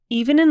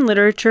Even in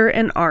literature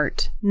and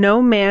art,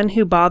 no man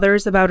who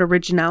bothers about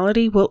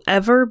originality will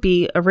ever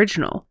be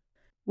original.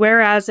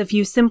 Whereas if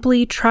you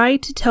simply try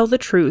to tell the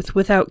truth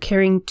without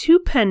caring 2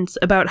 pence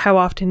about how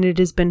often it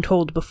has been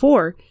told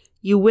before,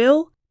 you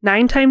will,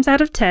 9 times out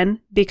of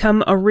 10,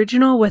 become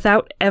original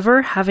without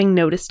ever having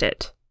noticed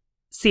it.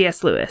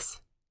 C.S.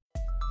 Lewis.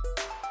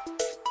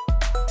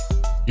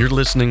 You're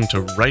listening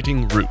to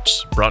Writing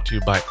Roots, brought to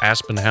you by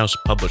Aspen House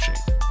Publishing.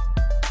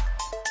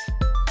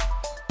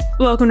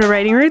 Welcome to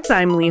Writing Roots.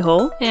 I'm Lee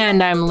Hull.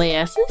 And I'm Lee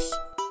Esses.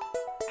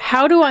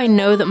 How do I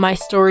know that my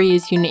story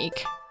is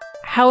unique?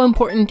 How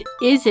important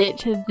is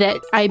it that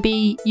I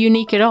be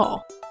unique at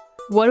all?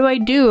 What do I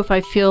do if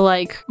I feel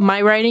like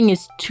my writing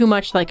is too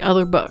much like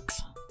other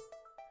books?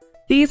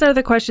 These are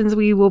the questions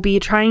we will be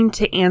trying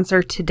to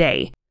answer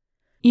today.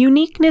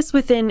 Uniqueness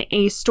within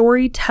a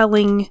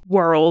storytelling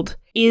world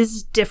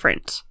is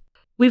different.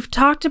 We've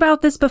talked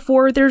about this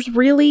before. There's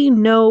really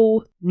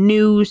no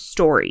new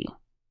story.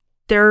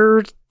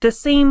 They're the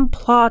same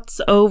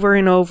plots over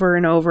and over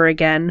and over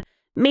again,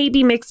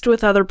 maybe mixed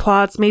with other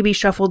plots, maybe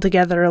shuffled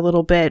together a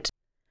little bit.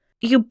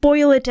 You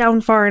boil it down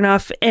far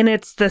enough and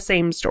it's the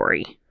same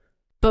story.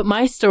 But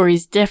my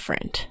story's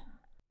different.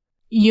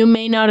 You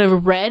may not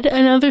have read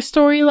another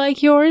story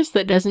like yours.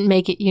 That doesn't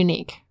make it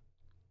unique.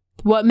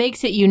 What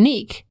makes it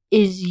unique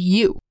is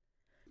you.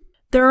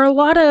 There are a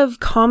lot of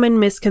common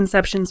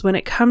misconceptions when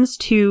it comes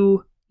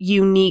to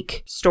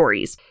unique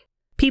stories.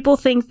 People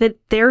think that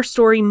their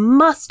story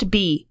must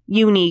be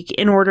unique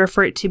in order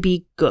for it to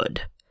be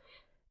good.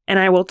 And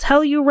I will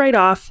tell you right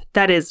off,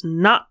 that is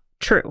not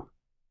true.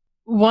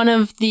 One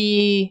of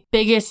the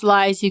biggest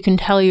lies you can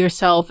tell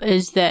yourself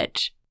is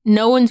that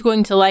no one's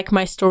going to like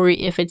my story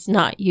if it's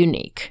not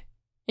unique.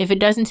 If it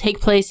doesn't take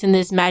place in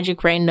this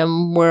magic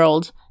random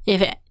world,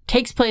 if it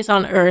takes place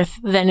on Earth,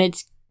 then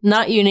it's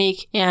not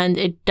unique and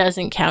it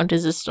doesn't count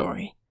as a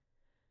story.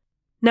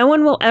 No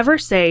one will ever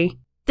say,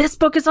 "This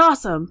book is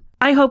awesome.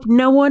 I hope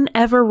no one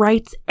ever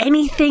writes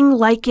anything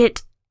like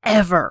it,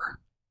 ever."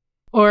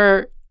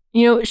 Or,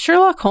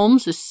 Sherlock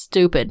Holmes is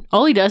stupid.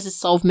 All he does is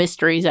solve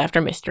mysteries after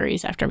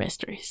mysteries after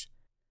mysteries.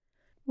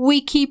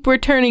 We keep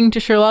returning to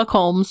Sherlock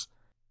Holmes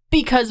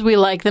because we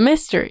like the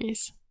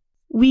mysteries.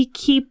 We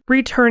keep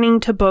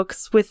returning to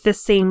books with the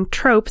same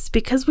tropes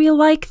because we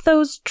like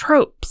those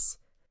tropes.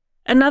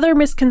 Another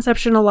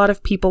misconception a lot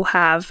of people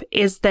have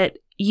is that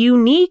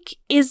unique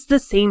is the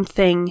same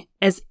thing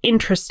as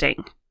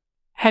interesting.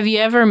 Have you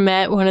ever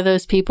met one of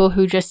those people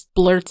who just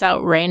blurts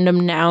out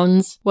random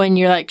nouns when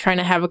you're trying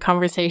to have a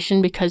conversation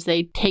because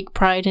they take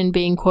pride in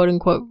being quote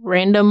unquote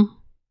random?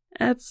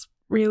 That's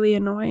really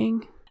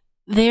annoying.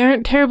 They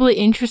aren't terribly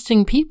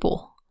interesting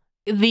people.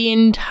 The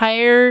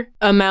entire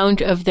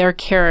amount of their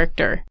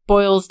character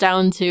boils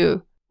down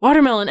to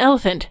watermelon,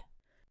 elephant.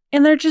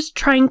 And they're just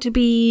trying to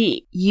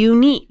be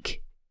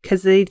unique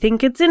because they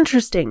think it's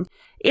interesting.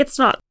 It's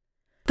not.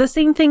 The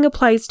same thing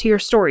applies to your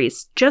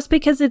stories. Just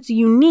because it's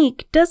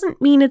unique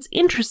doesn't mean it's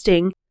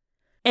interesting.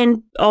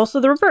 And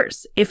also the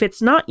reverse. If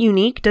it's not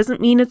unique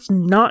doesn't mean it's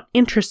not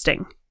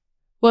interesting.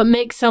 What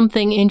makes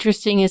something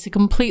interesting is a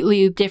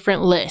completely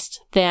different list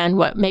than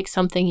what makes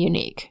something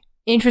unique.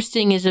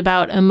 Interesting is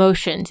about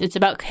emotions. It's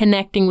about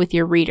connecting with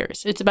your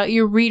readers. It's about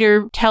your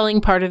reader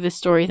telling part of the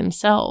story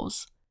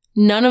themselves.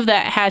 None of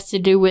that has to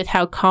do with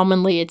how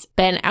commonly it's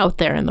been out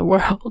there in the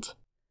world.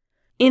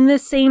 In the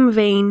same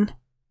vein,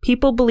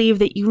 people believe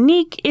that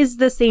unique is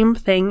the same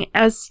thing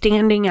as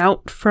standing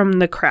out from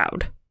the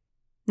crowd.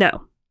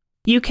 No.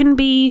 You can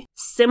be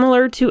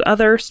similar to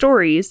other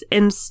stories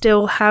and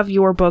still have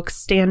your book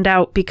stand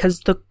out because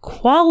the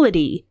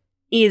quality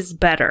is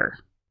better.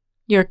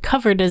 Your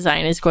cover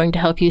design is going to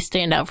help you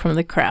stand out from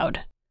the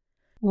crowd.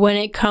 When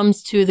it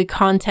comes to the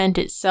content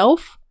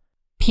itself,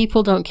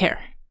 people don't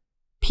care.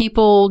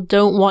 People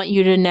don't want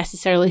you to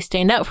necessarily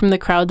stand out from the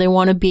crowd. They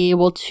want to be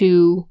able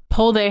to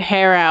pull their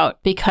hair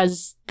out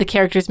because the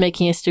character's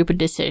making a stupid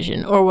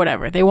decision or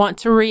whatever. They want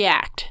to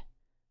react.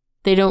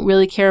 They don't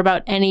really care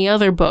about any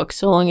other book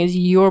so long as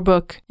your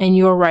book and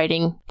your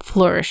writing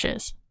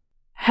flourishes.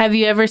 Have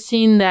you ever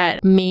seen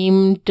that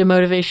meme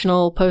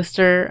demotivational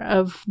poster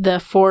of the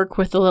fork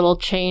with the little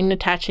chain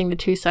attaching the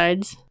two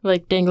sides,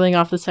 dangling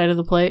off the side of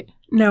the plate?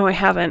 No, I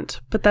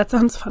haven't, but that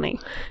sounds funny.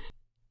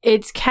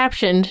 It's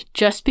captioned,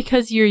 "Just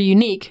because you're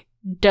unique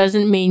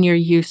doesn't mean you're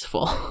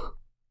useful."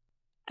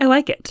 I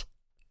like it.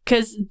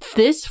 Because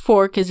this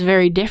fork is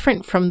very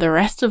different from the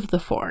rest of the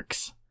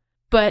forks.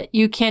 But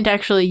you can't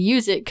actually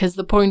use it because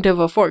the point of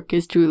a fork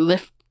is to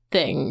lift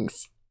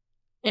things.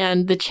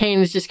 And the chain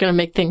is just going to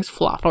make things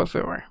flop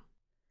everywhere.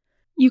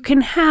 You can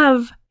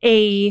have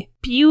a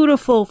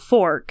beautiful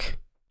fork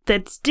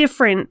that's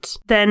different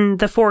than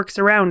the forks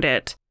around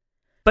it.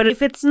 But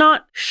if it's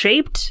not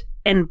shaped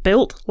and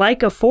built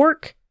like a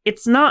fork,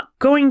 it's not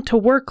going to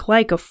work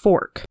like a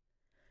fork.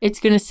 It's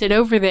going to sit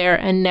over there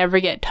and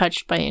never get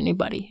touched by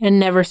anybody and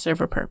never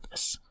serve a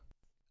purpose.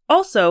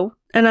 Also,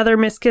 another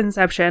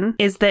misconception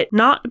is that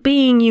not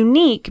being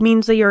unique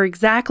means that you're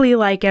exactly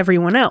like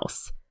everyone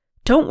else.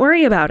 Don't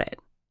worry about it.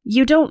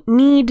 You don't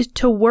need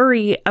to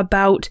worry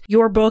about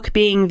your book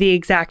being the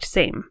exact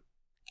same.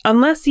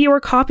 Unless you are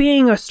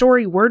copying a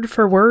story word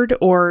for word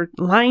or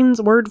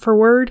lines word for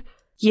word,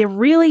 you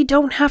really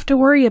don't have to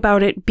worry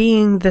about it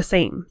being the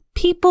same.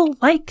 People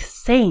like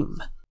same.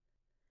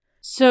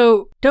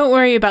 So don't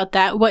worry about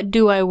that. What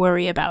do I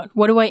worry about?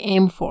 What do I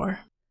aim for?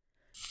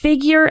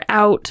 Figure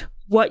out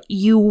what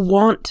you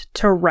want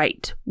to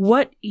write,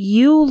 what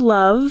you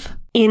love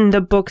in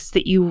the books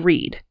that you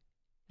read,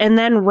 and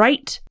then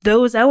write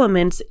those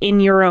elements in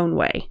your own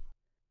way.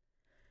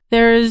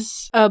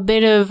 There's a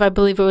bit of, I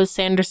believe it was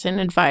Sanderson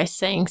advice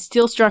saying,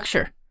 steal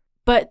structure.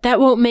 But that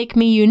won't make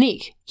me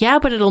unique. Yeah,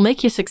 but it'll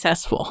make you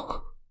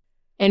successful.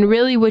 And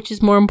really, which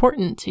is more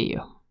important to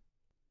you?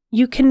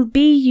 You can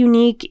be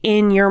unique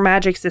in your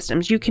magic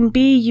systems. You can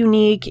be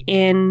unique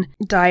in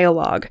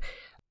dialogue.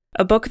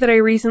 A book that I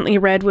recently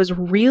read was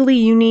really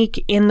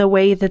unique in the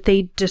way that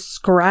they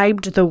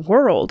described the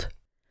world.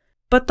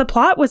 But the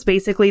plot was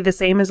basically the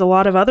same as a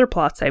lot of other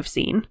plots I've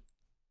seen.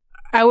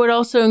 I would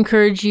also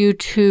encourage you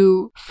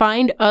to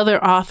find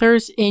other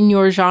authors in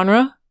your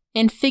genre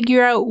and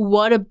figure out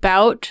what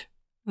about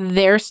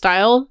their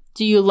style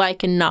do you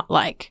like and not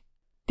like.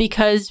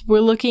 Because we're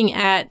looking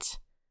at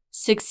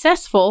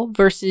successful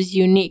versus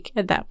unique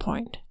at that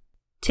point.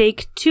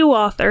 Take two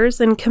authors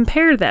and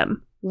compare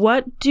them.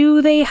 What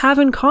do they have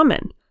in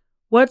common?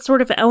 What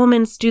sort of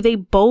elements do they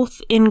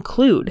both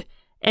include?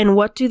 And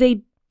what do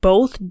they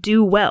both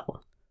do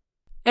well?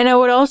 And I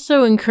would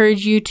also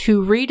encourage you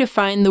to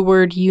redefine the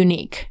word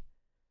unique.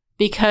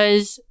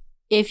 Because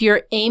if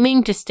you're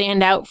aiming to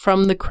stand out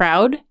from the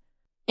crowd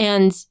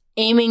and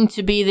aiming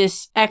to be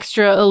this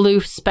extra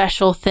aloof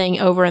special thing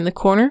over in the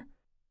corner,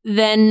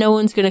 then no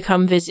one's going to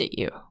come visit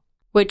you.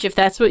 Which, if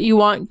that's what you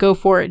want, go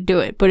for it, do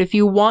it. But if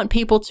you want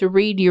people to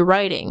read your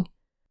writing,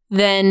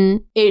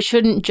 then it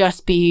shouldn't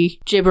just be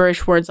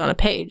gibberish words on a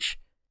page.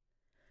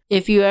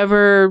 If you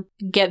ever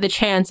get the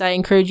chance, I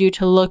encourage you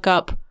to look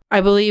up, I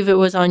believe it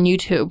was on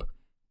YouTube,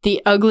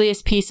 the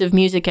ugliest piece of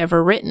music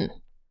ever written.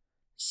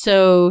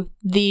 So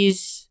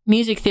these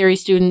music theory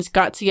students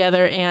got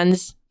together and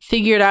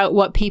figured out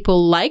what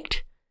people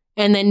liked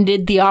and then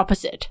did the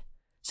opposite.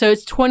 So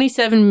it's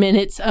 27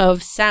 minutes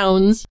of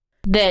sounds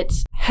that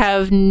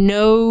have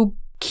no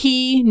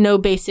key, no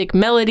basic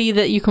melody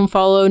that you can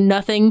follow,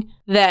 nothing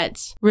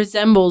that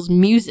resembles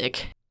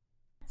music.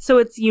 So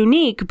it's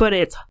unique, but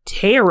it's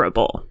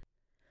terrible.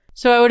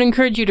 So I would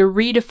encourage you to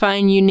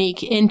redefine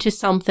unique into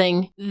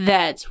something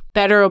that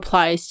better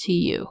applies to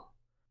you.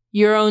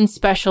 Your own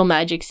special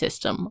magic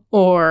system,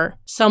 or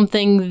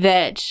something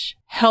that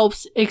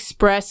helps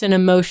express an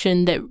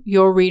emotion that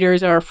your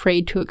readers are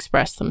afraid to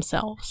express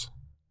themselves.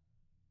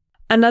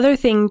 Another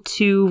thing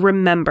to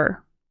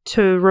remember,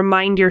 to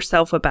remind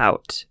yourself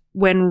about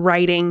when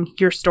writing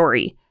your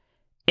story,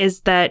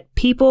 is that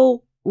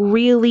people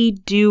really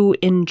do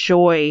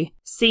enjoy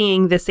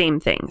seeing the same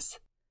things.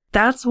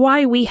 That's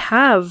why we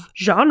have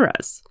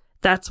genres.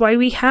 That's why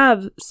we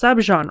have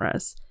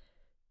subgenres.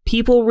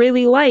 People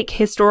really like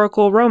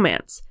historical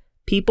romance.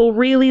 People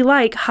really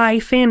like high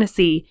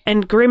fantasy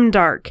and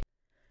grimdark.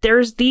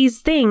 There's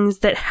these things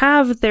that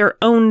have their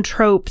own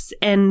tropes,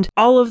 and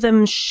all of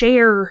them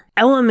share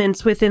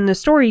elements within the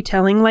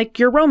storytelling, like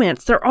your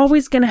romance. They're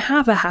always going to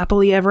have a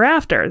happily ever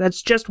after.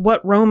 That's just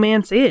what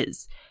romance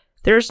is.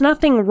 There's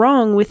nothing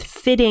wrong with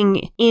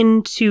fitting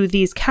into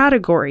these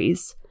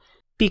categories,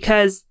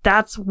 because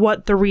that's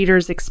what the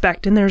readers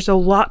expect, and there's a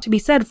lot to be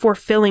said for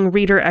filling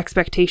reader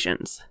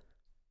expectations.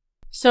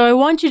 So I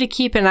want you to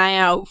keep an eye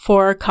out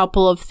for a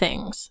couple of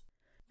things.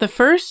 The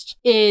first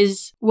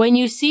is when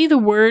you see the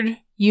word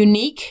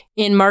unique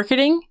in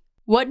marketing,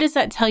 what does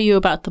that tell you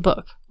about the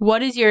book?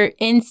 What is your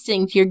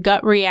instinct, your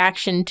gut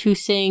reaction to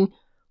saying,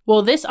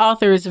 well, this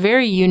author is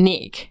very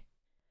unique?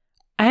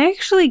 I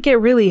actually get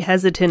really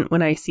hesitant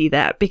when I see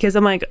that, because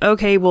I'm like,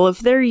 okay, well, if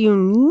they're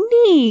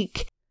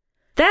unique,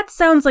 that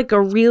sounds like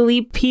a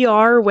really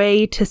PR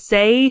way to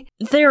say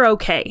they're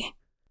okay.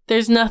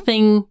 There's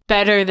nothing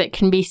better that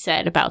can be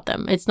said about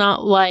them. It's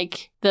not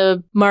like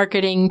the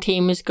marketing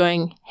team is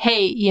going,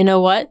 hey, you know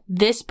what?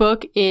 This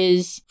book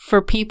is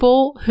for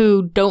people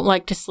who don't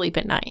like to sleep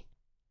at night.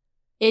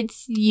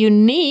 It's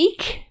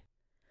unique.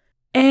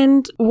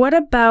 And what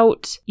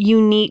about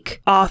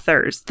unique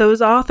authors?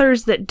 Those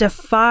authors that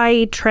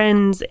defy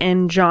trends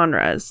and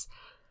genres.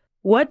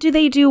 What do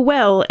they do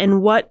well,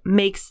 and what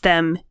makes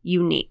them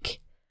unique?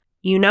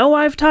 You know,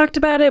 I've talked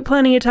about it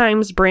plenty of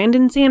times.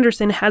 Brandon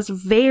Sanderson has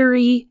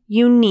very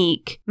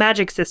unique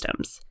magic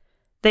systems.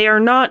 They are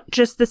not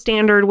just the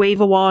standard wave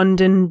a wand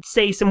and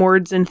say some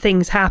words and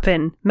things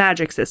happen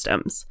magic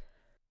systems.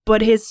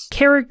 But his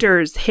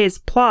characters, his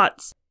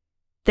plots,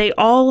 they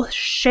all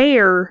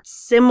share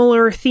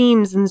similar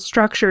themes and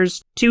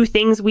structures to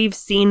things we've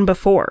seen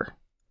before.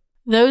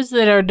 Those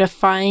that are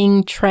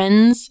defying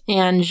trends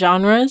and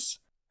genres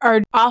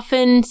are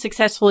often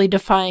successfully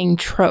defying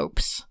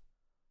tropes.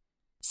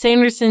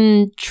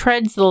 Sanderson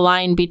treads the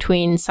line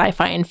between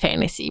sci-fi and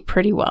fantasy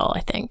pretty well,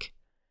 I think.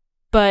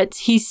 But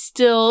he's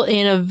still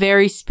in a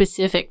very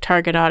specific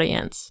target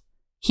audience.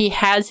 He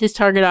has his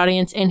target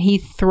audience and he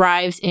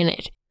thrives in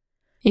it.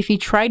 If he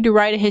tried to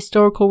write a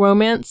historical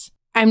romance,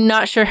 I'm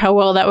not sure how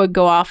well that would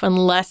go off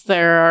unless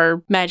there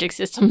are magic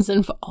systems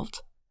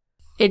involved.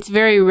 It's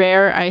very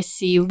rare I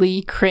see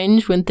Lee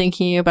cringe when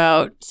thinking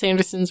about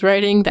Sanderson's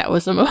writing. That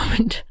was a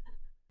moment.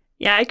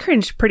 Yeah, I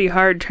cringed pretty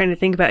hard trying to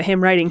think about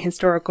him writing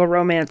historical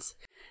romance.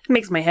 It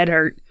makes my head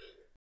hurt.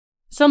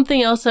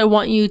 Something else I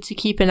want you to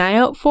keep an eye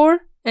out for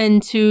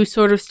and to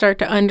sort of start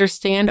to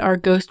understand are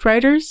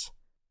ghostwriters.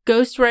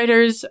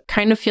 Ghostwriters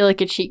kind of feel like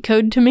a cheat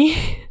code to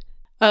me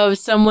of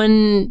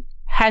someone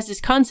has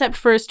this concept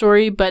for a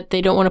story, but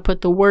they don't want to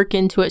put the work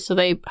into it, so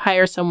they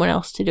hire someone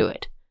else to do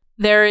it.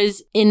 There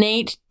is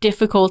innate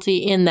difficulty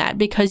in that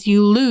because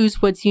you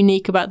lose what's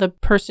unique about the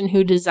person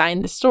who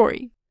designed the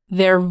story,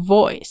 their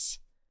voice.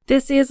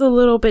 This is a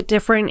little bit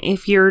different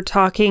if you're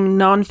talking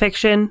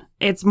nonfiction.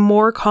 It's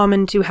more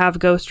common to have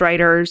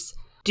ghostwriters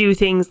do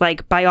things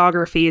like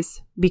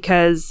biographies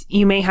because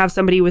you may have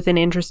somebody with an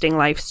interesting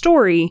life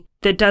story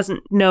that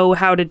doesn't know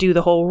how to do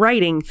the whole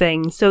writing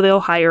thing, so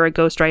they'll hire a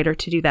ghostwriter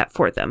to do that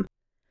for them.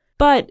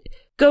 But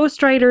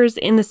ghostwriters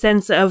in the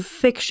sense of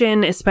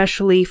fiction,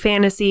 especially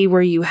fantasy,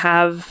 where you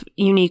have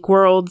unique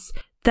worlds,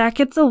 that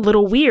gets a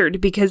little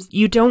weird because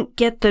you don't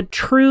get the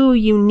true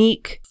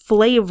unique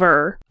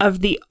flavor of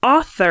the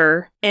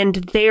author and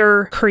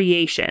their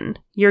creation.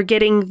 You're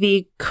getting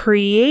the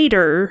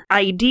creator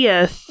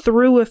idea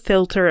through a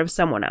filter of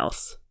someone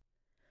else.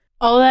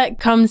 All that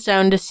comes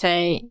down to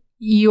say,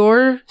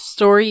 your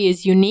story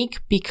is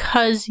unique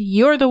because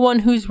you're the one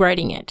who's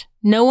writing it.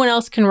 No one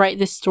else can write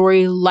this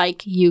story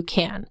like you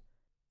can.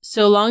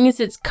 So long as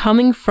it's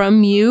coming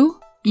from you,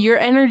 your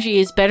energy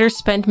is better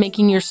spent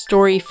making your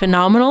story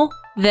phenomenal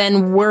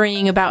than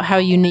worrying about how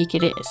unique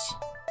it is.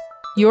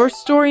 Your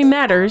story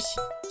matters,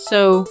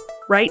 so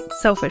write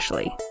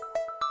selfishly.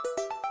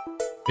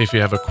 If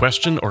you have a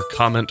question or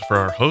comment for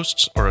our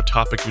hosts or a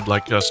topic you'd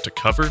like us to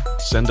cover,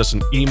 send us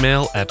an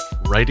email at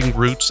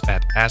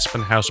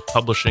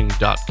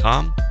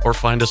writingroots@aspenhousepublishing.com or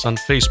find us on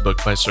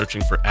Facebook by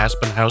searching for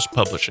Aspen House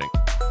Publishing.